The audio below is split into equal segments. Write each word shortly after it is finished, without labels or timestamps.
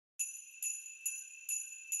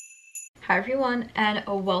Hi everyone, and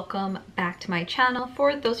welcome back to my channel.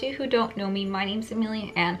 For those of you who don't know me, my name's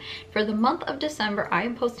Amelia, and for the month of December I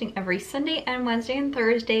am posting every Sunday and Wednesday and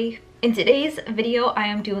Thursday. In today's video I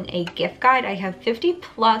am doing a gift guide. I have 50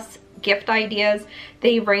 plus gift ideas.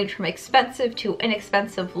 They range from expensive to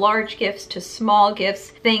inexpensive, large gifts to small gifts,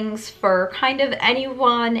 things for kind of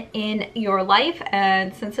anyone in your life.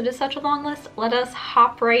 And since it is such a long list, let us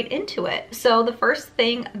hop right into it. So the first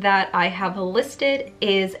thing that I have listed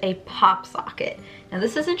is a pop socket. Now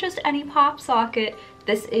this isn't just any pop socket.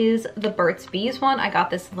 This is the Burt's Bees one. I got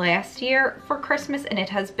this last year for Christmas and it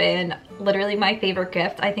has been literally my favorite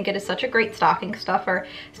gift. I think it is such a great stocking stuffer,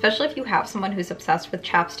 especially if you have someone who's obsessed with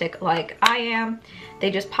chapstick like I am. They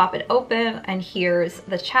just pop it open and here's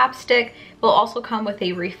the chapstick. It will also come with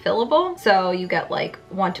a refillable, so you get like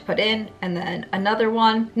one to put in and then another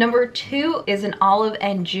one. Number 2 is an Olive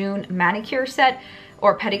and June manicure set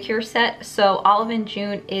or pedicure set. So Olive and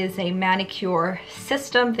June is a manicure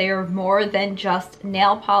system. They are more than just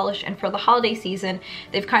nail polish, and for the holiday season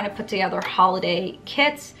they've kind of put together holiday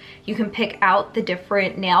kits. You can pick out the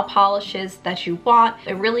different nail polishes that you want.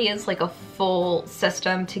 It really is like a full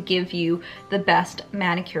system to give you the best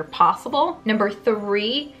manicure possible. Number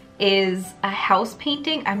 3 is a house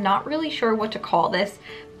painting. I'm not really sure what to call this,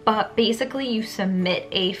 but basically you submit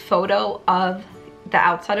a photo of the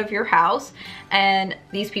outside of your house and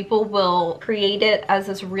these people will create it as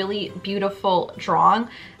this really beautiful drawing.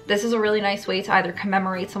 This is a really nice way to either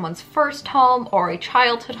commemorate someone's first home or a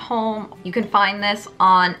childhood home. You can find this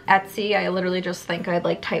on Etsy. I literally just think I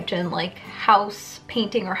like typed in like house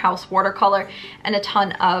painting or house watercolor and a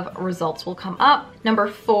ton of results will come up. Number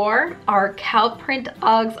 4 are cow print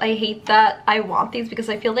Uggs. I hate that. I want these because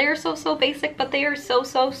I feel they are so basic, but they are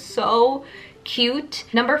so cute.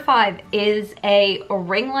 Number 5 is a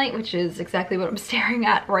ring light, which is exactly what I'm staring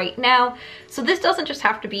at right now. So this doesn't just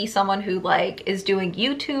have to be someone who like is doing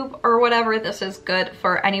YouTube or whatever. This is good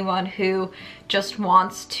for anyone who just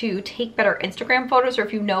wants to take better Instagram photos, or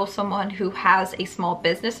if you know someone who has a small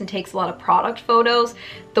business and takes a lot of product photos,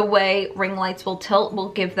 the way ring lights will tilt will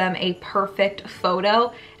give them a perfect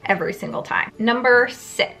photo every single time. Number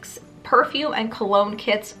 6, perfume and cologne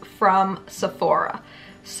kits from Sephora.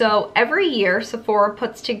 So every year Sephora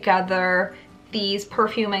puts together these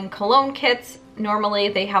perfume and cologne kits. Normally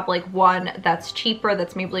they have like one that's cheaper,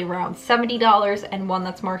 that's maybe around $70, and one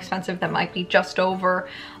that's more expensive that might be just over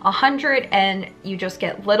 $100, and you just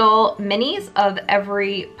get little minis of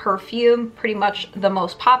every perfume, pretty much the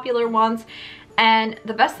most popular ones. And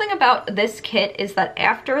the best thing about this kit is that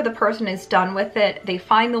after the person is done with it, they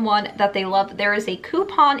find the one that they love. There is a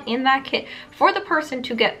coupon in that kit for the person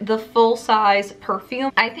to get the full size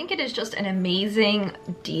perfume. I think it is just an amazing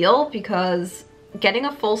deal because getting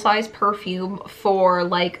a full-size perfume for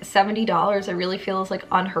like $70 I really feel is like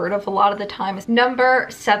unheard of a lot of the time. Number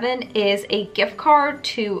 7 is a gift card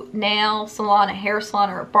to nail salon, a hair salon,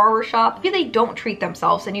 or a barber shop. Maybe they don't treat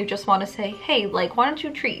themselves and you just want to say, hey, like why don't you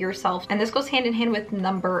treat yourself? And this goes hand in hand with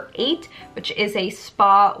number 8, which is a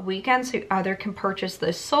spa weekend. So you either can purchase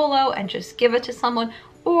this solo and just give it to someone,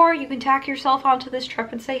 or you can tack yourself onto this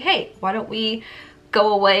trip and say, hey, why don't we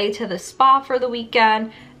go away to the spa for the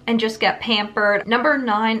weekend and just get pampered. Number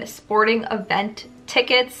 9, sporting event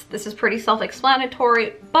tickets. This is pretty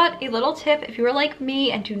self-explanatory, but a little tip if you are like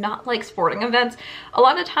me and do not like sporting events, a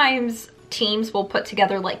lot of times teams will put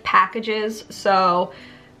together like packages. So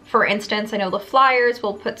for instance, I know the Flyers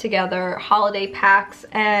will put together holiday packs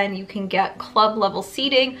and you can get club level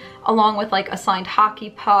seating along with like a signed hockey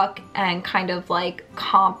puck and kind of like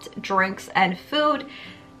comped drinks and food.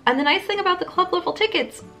 And the nice thing about the club level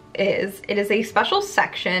tickets is it is a special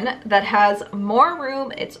section that has more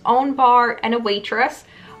room, its own bar, and a waitress.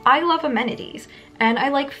 I love amenities and I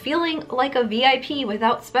like feeling like a VIP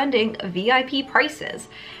without spending VIP prices.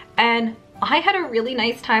 And I had a really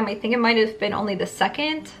nice time. I think it might have been only the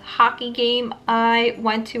second hockey game I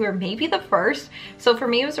went to, or maybe the first. So for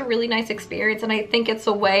me, it was a really nice experience. And I think it's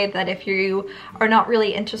a way that if you are not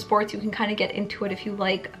really into sports, you can kind of get into it if you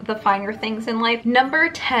like the finer things in life. Number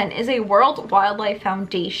 10 is a World Wildlife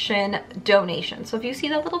Foundation donation. So if you see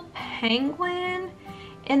that little penguin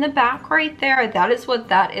in the back right there, that is what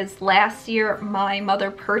that is. Last year, my mother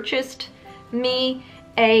purchased me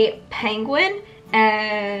a penguin,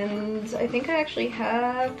 and I think I actually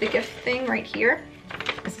have the gift thing right here.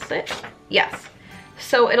 Is this it? Yes.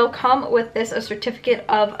 So it'll come with this, a certificate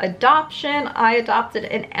of adoption. I adopted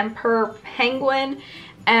an emperor penguin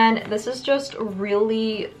And this is just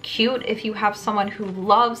really cute if you have someone who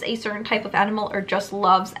loves a certain type of animal or just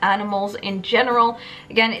loves animals in general.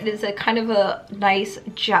 Again, it is a kind of a nice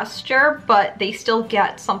gesture, but they still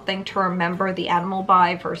get something to remember the animal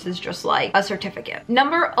by versus just like a certificate.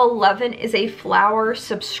 Number 11 is a flower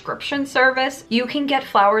subscription service. You can get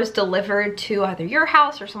flowers delivered to either your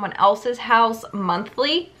house or someone else's house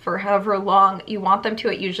monthly for however long you want them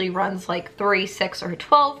to. It usually runs like 3, 6, or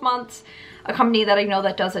 12 months. A company that I know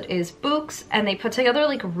that does it is Bouquets, and they put together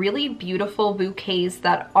like really beautiful bouquets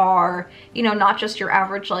that are, you know, not just your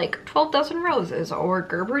average like 12 dozen roses or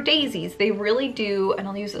Gerber daisies. They really do, and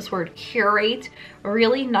I'll use this word, curate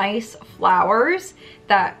really nice flowers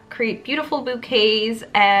that create beautiful bouquets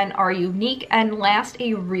and are unique and last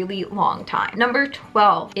a really long time. Number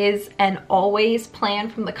 12 is an always plan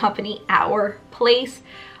from the company Our Place.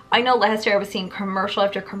 I know last year I was seeing commercial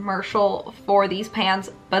after commercial for these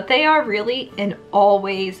pans, but they are really an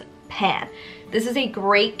always pan. This is a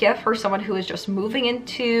great gift for someone who is just moving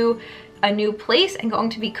into a new place and going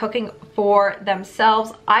to be cooking for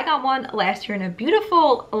themselves. I got one last year in a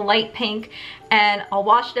beautiful light pink, and I'll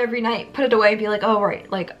wash it every night, put it away, and be like, oh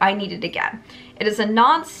right, like I need it again. It is a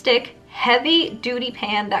non-stick, heavy duty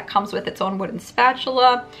pan that comes with its own wooden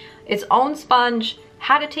spatula, its own sponge,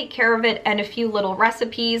 how to take care of it, and a few little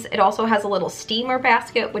recipes. It also has a little steamer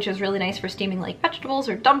basket, which is really nice for steaming like vegetables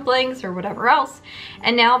or dumplings or whatever else.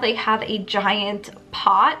 And now they have a giant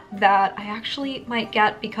pot that I actually might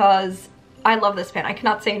get because I love this pan. I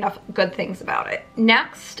cannot say enough good things about it.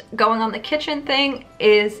 Next, going on the kitchen thing,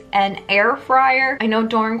 is an air fryer. I know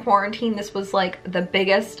during quarantine this was like the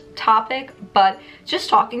biggest topic, but just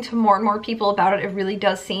talking to more and more people about it, it really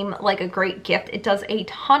does seem like a great gift. It does a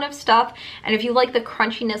ton of stuff, and if you like the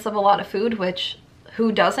crunchiness of a lot of food, which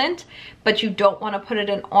who doesn't, but you don't want to put it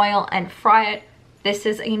in oil and fry it, this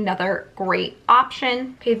is another great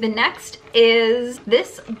option. Okay, the next is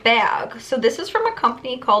this bag. So this is from a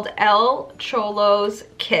company called El Cholo's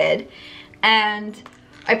Kid, and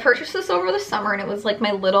I purchased this over the summer, and it was like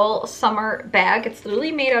my little summer bag. It's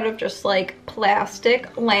literally made out of just like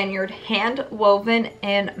plastic lanyard, hand woven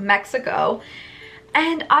in Mexico.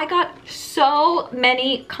 And I got so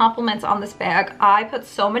many compliments on this bag. I put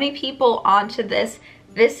so many people onto this.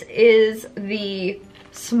 This is the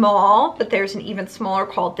small, but there's an even smaller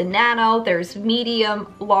called the nano. There's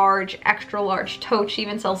medium, large, extra large tote. She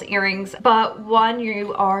even sells earrings. But one,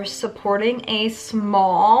 you are supporting a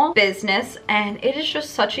small business, and it is just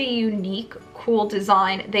such a unique, cool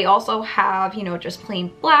design. They also have, you know, just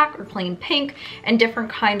plain black or plain pink and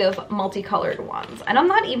different kind of multicolored ones. And I'm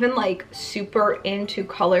not even like super into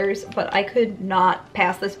colors, but I could not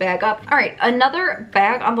pass this bag up. All right, another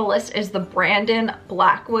bag on the list is the Brandon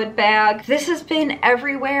Blackwood bag. This has been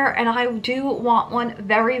everywhere, and I do want one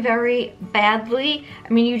very, very badly.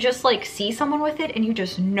 I mean, you just like see someone with it and you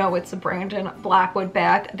just know it's a Brandon Blackwood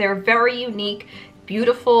bag. They're very unique,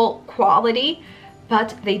 beautiful quality,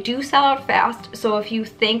 but they do sell out fast. So if you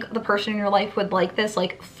think the person in your life would like this,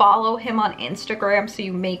 like follow him on Instagram so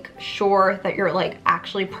you make sure that you're like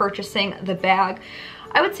actually purchasing the bag.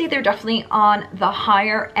 I would say they're definitely on the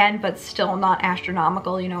higher end, but still not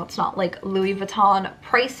astronomical. You know, it's not like Louis Vuitton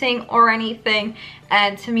pricing or anything.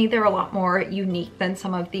 And to me, they're a lot more unique than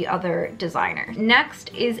some of the other designers.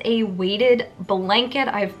 Next is a weighted blanket.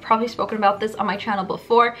 I've probably spoken about this on my channel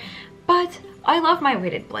before, but I love my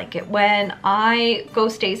weighted blanket. When I go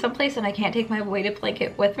stay someplace and I can't take my weighted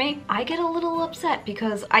blanket with me, I get a little upset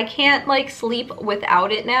because I can't like sleep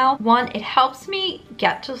without it now. One, it helps me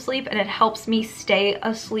get to sleep and it helps me stay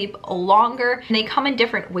asleep longer. And they come in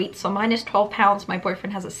different weights. So mine is 12 pounds. My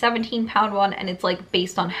boyfriend has a 17-pound one, and it's like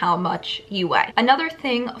based on how much you weigh. Another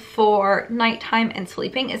thing for nighttime and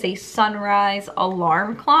sleeping is a sunrise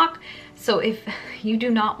alarm clock. So if you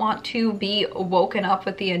do not want to be woken up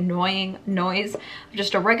with the annoying noise of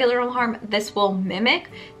just a regular alarm, this will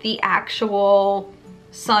mimic the actual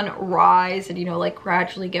sunrise and, you know, like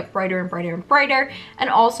gradually get brighter and brighter and brighter,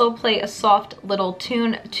 and also play a soft little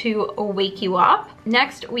tune to wake you up.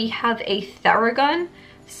 Next, we have a Theragun.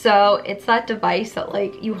 So it's that device that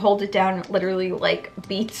like you hold it down and it literally like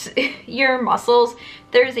beats your muscles.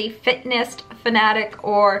 There's a fitness fanatic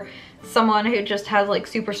or someone who just has like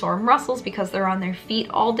super sore muscles because they're on their feet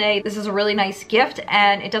all day. This is a really nice gift,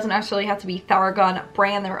 and it doesn't necessarily have to be Theragun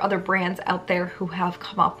brand. There are other brands out there who have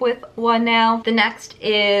come up with one now. The next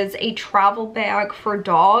is a travel bag for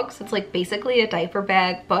dogs. It's like basically a diaper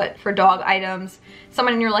bag, but for dog items.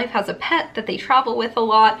 Someone in your life has a pet that they travel with a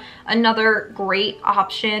lot. Another great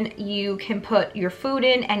option, you can put your food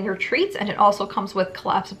in and your treats, and it also comes with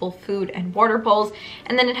collapsible food and water bowls.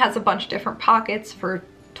 And then it has a bunch of different pockets for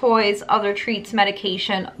toys, other treats,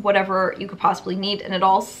 medication, whatever you could possibly need, and it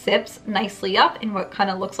all sips nicely up in what kind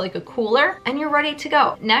of looks like a cooler, and you're ready to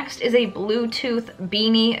go. Next is a Bluetooth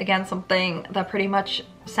beanie. Again, something that pretty much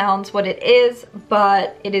sounds what it is,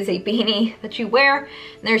 but it is a beanie that you wear.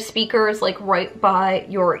 And there's speakers like right by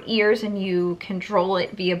your ears, and you control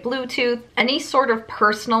it via Bluetooth. Any sort of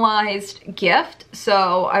personalized gift.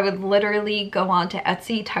 So I would literally go on to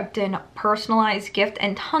Etsy, typed in personalized gift,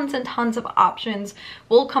 and tons of options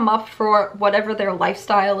will come up for whatever their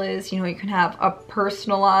lifestyle is. You know, you can have a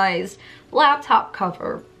personalized laptop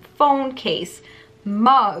cover, phone case,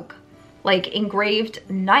 mug, like engraved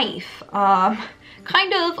knife,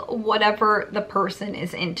 kind of whatever the person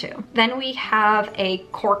is into. Then we have a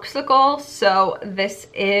corksicle. So this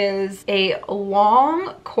is a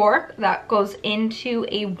long cork that goes into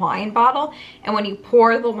a wine bottle, and when you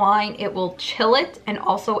pour the wine, it will chill it and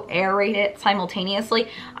also aerate it simultaneously.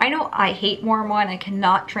 I know I hate warm wine. I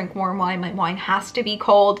cannot drink warm wine. My wine has to be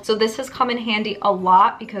cold. So this has come in handy a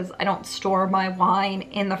lot because I don't store my wine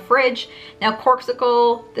in the fridge. Now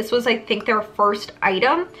corksicle, this was I think their first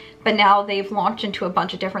item, but now they've launched into a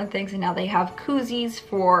bunch of different things, and now they have koozies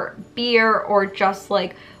for beer or just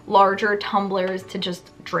like larger tumblers to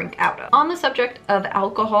just drink out of. On the subject of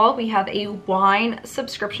alcohol, we have a wine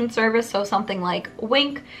subscription service. So something like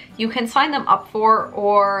Wink, you can sign them up for,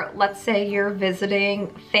 or let's say you're visiting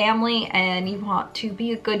family and you want to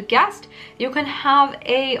be a good guest, you can have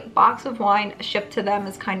a box of wine shipped to them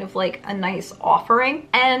as kind of like a nice offering.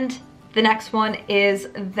 And the next one is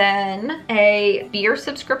then a beer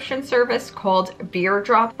subscription service called Beer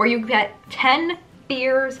Drop, where you get 10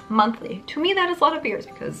 beers monthly. To me, that is a lot of beers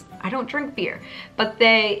because I don't drink beer, but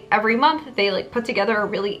every month they like put together a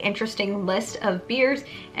really interesting list of beers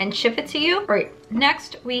and ship it to you. All right,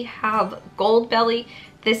 next we have Goldbelly.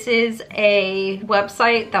 This is a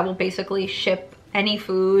website that will basically ship any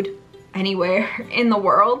food anywhere in the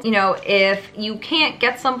world. You know, if you can't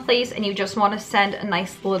get someplace and you just want to send a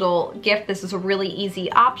nice little gift, this is a really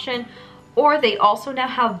easy option. Or they also now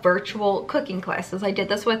have virtual cooking classes. I did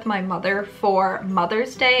this with my mother for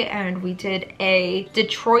Mother's Day, and we did a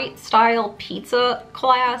Detroit style pizza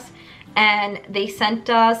class, and they sent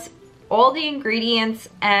us all the ingredients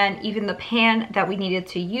and even the pan that we needed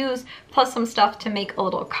to use, plus some stuff to make a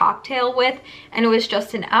little cocktail with. And it was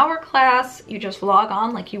just an hour class. You just log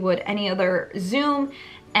on like you would any other Zoom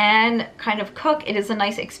and kind of cook. It is a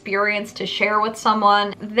nice experience to share with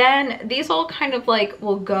someone. Then these all kind of like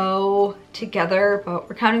will go together, but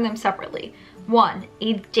we're counting them separately. One,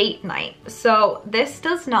 a date night. So this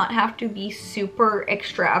does not have to be super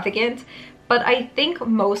extravagant, but I think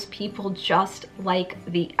most people just like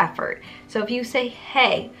the effort. So if you say,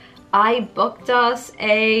 hey, I booked us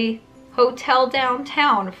a hotel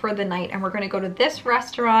downtown for the night and we're gonna go to this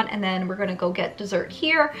restaurant and then we're gonna go get dessert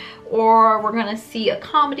here, or we're gonna see a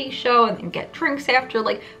comedy show and then get drinks after,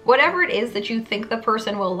 like whatever it is that you think the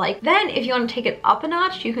person will like. Then if you want to take it up a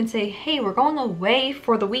notch, you can say, hey, we're going away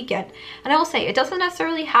for the weekend. And I will say, it doesn't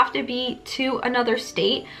necessarily have to be to another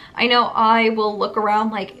state. I know I will look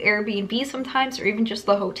around like Airbnb sometimes, or even just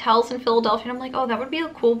the hotels in Philadelphia, and I'm like, oh, that would be a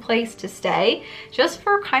cool place to stay, just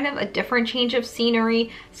for kind of a different change of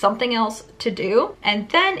scenery, something else to do. And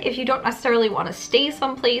then if you don't necessarily want to stay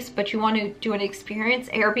someplace, but you want to do an experience,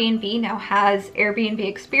 Airbnb now has Airbnb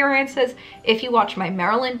experiences. If you watch my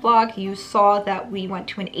Maryland vlog, you saw that we went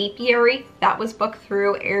to an apiary that was booked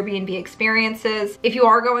through Airbnb experiences. If you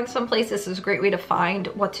are going someplace, this is a great way to find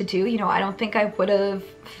what to do. You know, I don't think I would have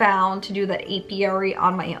found to do that apiary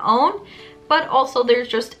on my own, but also there's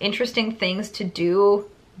just interesting things to do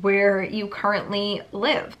where you currently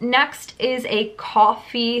live. Next is a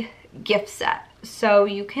coffee gift set. So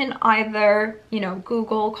you can either, you know,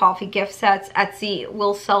 Google coffee gift sets, Etsy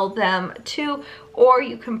will sell them too, or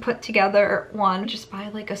you can put together one, just buy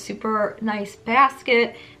like a super nice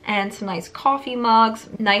basket and some nice coffee mugs,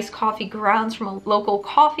 nice coffee grounds from a local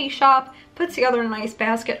coffee shop, put together a nice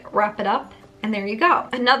basket, wrap it up, and there you go.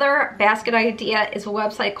 Another basket idea is a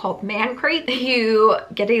website called Man Crate. You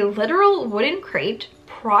get a literal wooden crate,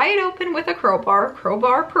 pry it open with a crowbar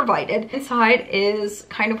provided. Inside is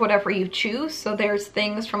kind of whatever you choose. So there's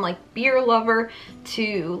things from like beer lover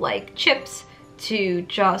to like chips to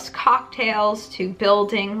just cocktails to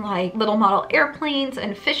building like little model airplanes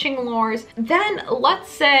and fishing lures. Then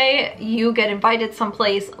let's say you get invited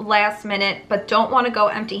someplace last minute but don't want to go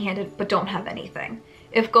empty-handed but don't have anything.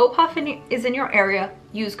 If GoPuff is in your area,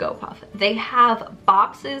 use GoPuff. They have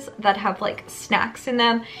boxes that have like snacks in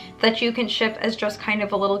them that you can ship as just kind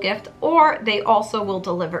of a little gift, or they also will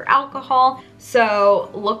deliver alcohol.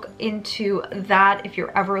 So look into that if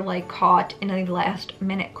you're ever like caught in a last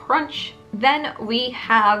minute crunch. Then we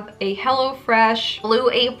have a HelloFresh, Blue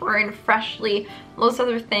Apron, Freshly, those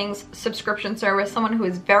other things, subscription service, someone who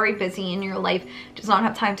is very busy in your life, does not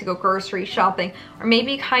have time to go grocery shopping, or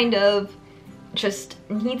maybe kind of just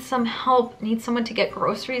needs some help, needs someone to get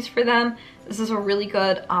groceries for them. This is a really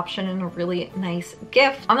good option and a really nice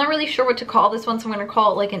gift. I'm not really sure what to call this one, so I'm gonna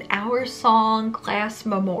call it like an hour song class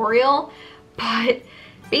memorial, but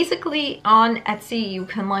basically on Etsy you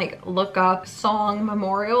can like look up song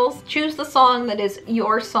memorials, choose the song that is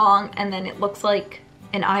your song, and then it looks like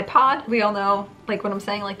an iPod. We all know like what I'm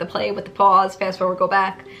saying, like the play with the pause, fast forward, go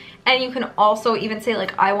back. And you can also even say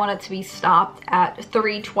like, I want it to be stopped at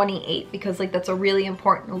 3:28 because like that's a really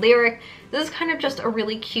important lyric. This is kind of just a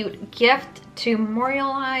really cute gift to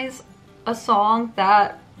memorialize a song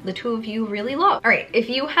that the two of you really love. All right, if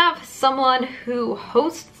you have someone who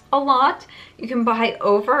hosts a lot, you can buy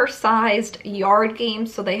oversized yard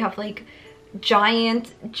games. So they have like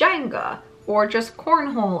giant Jenga, or just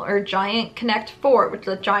cornhole, or giant Connect 4, which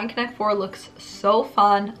the giant Connect 4 looks so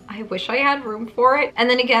fun. I wish I had room for it. And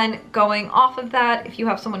then again, going off of that, if you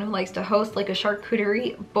have someone who likes to host like a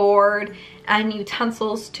charcuterie board and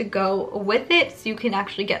utensils to go with it, so you can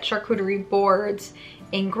actually get charcuterie boards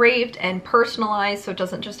engraved and personalized, so it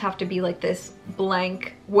doesn't just have to be like this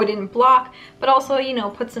blank wooden block, but also, you know,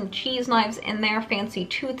 put some cheese knives in there, fancy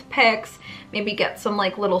toothpicks, maybe get some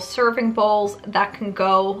like little serving bowls that can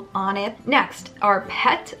go on it. Next are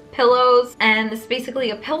pet pillows, and this is basically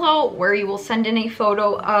a pillow where you will send in a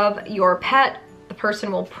photo of your pet. The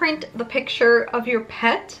person will print the picture of your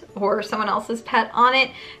pet or someone else's pet on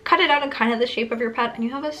it, cut it out in kind of the shape of your pet, and you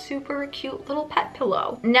have a super cute little pet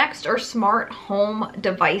pillow. Next are smart home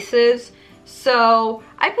devices. So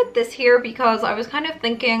I put this here because I was kind of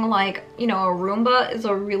thinking like, you know, a Roomba is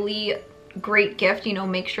a really great gift. You know,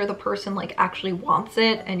 make sure the person like actually wants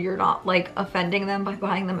it and you're not like offending them by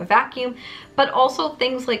buying them a vacuum. But also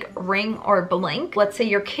things like Ring or Blink. Let's say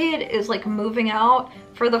your kid is like moving out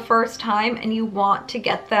for the first time and you want to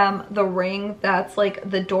get them the Ring that's like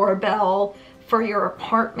the doorbell for your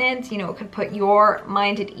apartment. You know, it could put your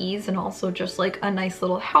mind at ease and also just like a nice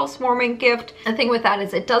little housewarming gift. The thing with that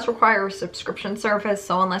is it does require a subscription service,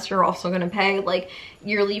 so unless you're also going to pay like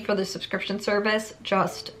yearly for the subscription service,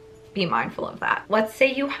 just be mindful of that. Let's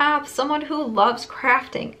say you have someone who loves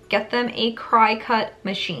crafting, get them a cry cut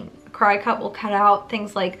machine. A cry cut will cut out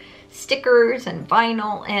things like stickers and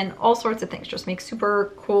vinyl and all sorts of things, just make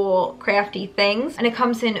super cool crafty things. And it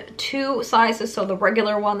comes in two sizes, so the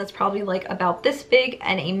regular one that's probably like about this big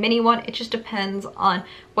and a mini one. It just depends on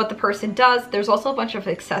what the person does. There's also a bunch of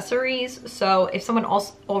accessories, so if someone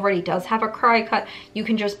else already does have a cry cut, you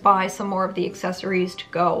can just buy some more of the accessories to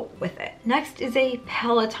go with it. Next is a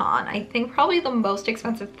Peloton. I think probably the most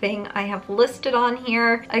expensive thing I have listed on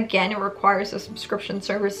here. Again, it requires a subscription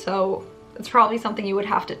service, so it's probably something you would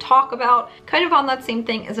have to talk about. Kind of on that same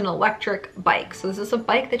thing is an electric bike. So this is a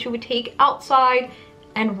bike that you would take outside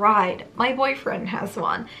and ride. My boyfriend has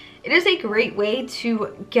one. It is a great way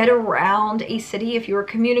to get around a city if you are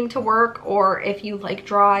commuting to work, or if you like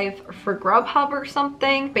drive for Grubhub or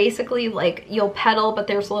something. Basically like you'll pedal, but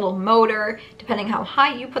there's a little motor. Depending how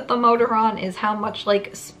high you put the motor on is how much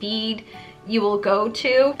like speed you will go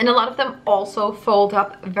to. And a lot of them also fold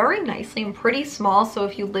up very nicely and pretty small, so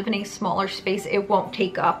if you live in a smaller space it won't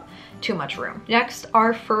take up too much room. Next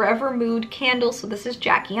are Forever Mood candles. So this is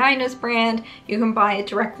Jackie Aina's brand. You can buy it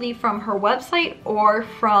directly from her website or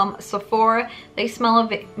from Sephora. They smell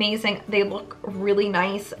amazing. They look really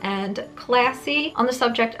nice and classy. On the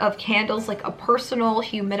subject of candles, like a personal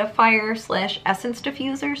humidifier slash essence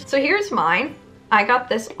diffusers. So here's mine. I got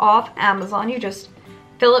this off Amazon. You just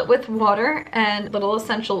fill it with water and little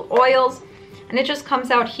essential oils, and it just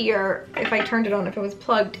comes out here. If I turned it on, if it was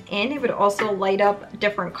plugged in, it would also light up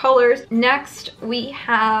different colors. Next we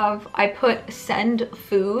have, I put Send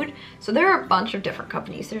Food. So there are a bunch of different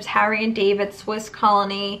companies. There's Harry and David, Swiss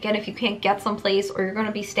Colony. Again, if you can't get someplace or you're going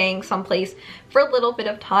to be staying someplace for a little bit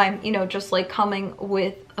of time, you know, just like coming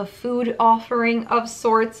with a food offering of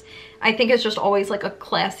sorts, I think it's just always like a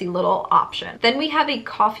classy little option. Then we have a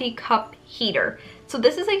coffee cup heater. So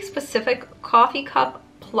this is a specific coffee cup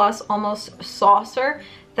plus almost saucer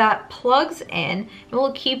that plugs in and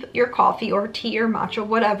will keep your coffee or tea or matcha,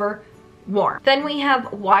 whatever, warm. Then we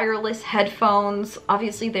have wireless headphones.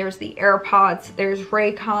 Obviously there's the AirPods, there's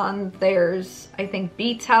Raycon, there's, I think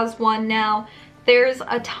Beats has one now. There's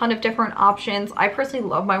a ton of different options. I personally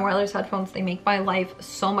love my wireless headphones. They make my life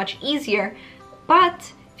so much easier. But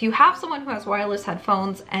if you have someone who has wireless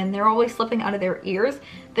headphones and they're always slipping out of their ears,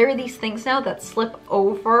 there are these things now that slip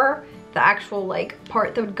over the actual like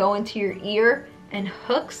part that would go into your ear and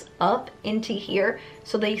hooks up into here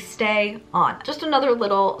so they stay on. Just another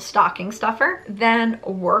little stocking stuffer. Then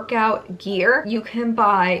workout gear. You can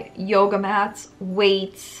buy yoga mats,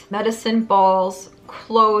 weights, medicine balls,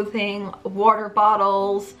 clothing, water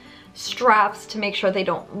bottles, straps to make sure they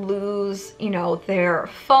don't lose, you know, their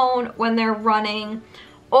phone when they're running,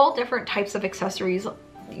 all different types of accessories.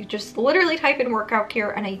 You just literally type in workout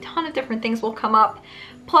gear and a ton of different things will come up.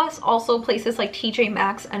 Plus also places like TJ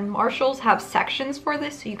Maxx and Marshalls have sections for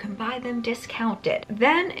this, so you can buy them discounted.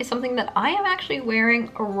 Then is something that I am actually wearing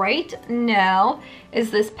right now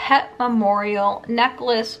is this pet memorial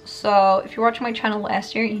necklace. So if you're watching my channel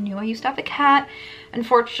last year, you knew I used to have a cat.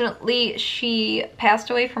 Unfortunately, she passed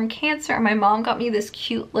away from cancer and my mom got me this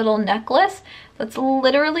cute little necklace that's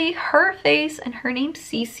literally her face and her name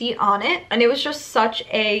Cece on it. And it was just such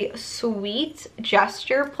a sweet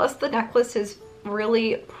gesture. Plus the necklace is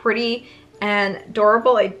really pretty and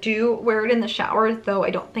adorable. I do wear it in the shower, though I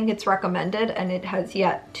don't think it's recommended, and it has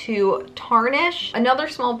yet to tarnish. Another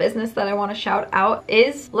small business that I want to shout out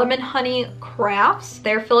is Lemon Honey Crafts.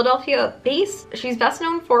 They're Philadelphia based. She's best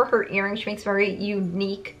known for her earrings. She makes very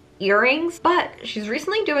unique earrings, but she's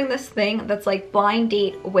recently doing this thing that's like blind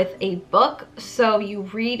date with a book. So you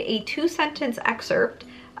read a 2-sentence excerpt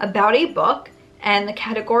about a book and the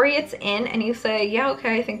category it's in, and you say, yeah,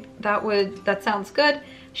 okay, I think that sounds good.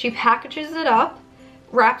 She packages it up,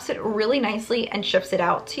 wraps it really nicely, and ships it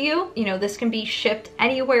out to you. You know, this can be shipped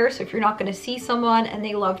anywhere, so if you're not gonna see someone and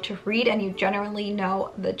they love to read and you generally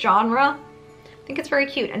know the genre, I think it's very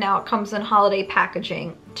cute. And now it comes in holiday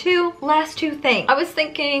packaging too. Last 2 things. I was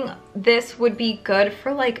thinking this would be good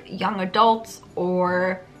for like young adults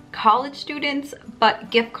or college students, but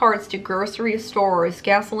gift cards to grocery stores,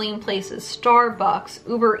 gasoline places, Starbucks,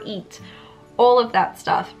 Uber Eats, all of that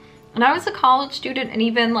stuff. When I was a college student and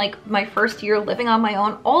even like my first year living on my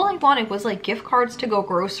own, all I wanted was like gift cards to go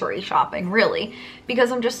grocery shopping, really.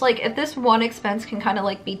 Because I'm just like, if this one expense can kind of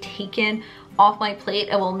like be taken off my plate,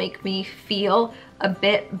 it will make me feel a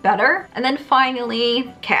bit better. And then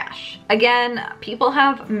finally, cash. Again, people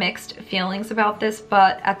have mixed feelings about this,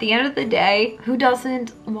 but at the end of the day, who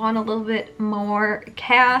doesn't want a little bit more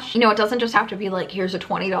cash? You know, it doesn't just have to be like, here's a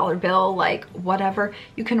 $20 bill, like whatever.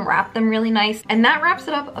 You can wrap them really nice. And that wraps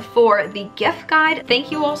it up for the gift guide.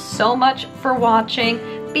 Thank you all so much for watching.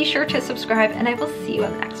 Be sure to subscribe and I will see you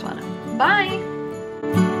in the next one. Bye!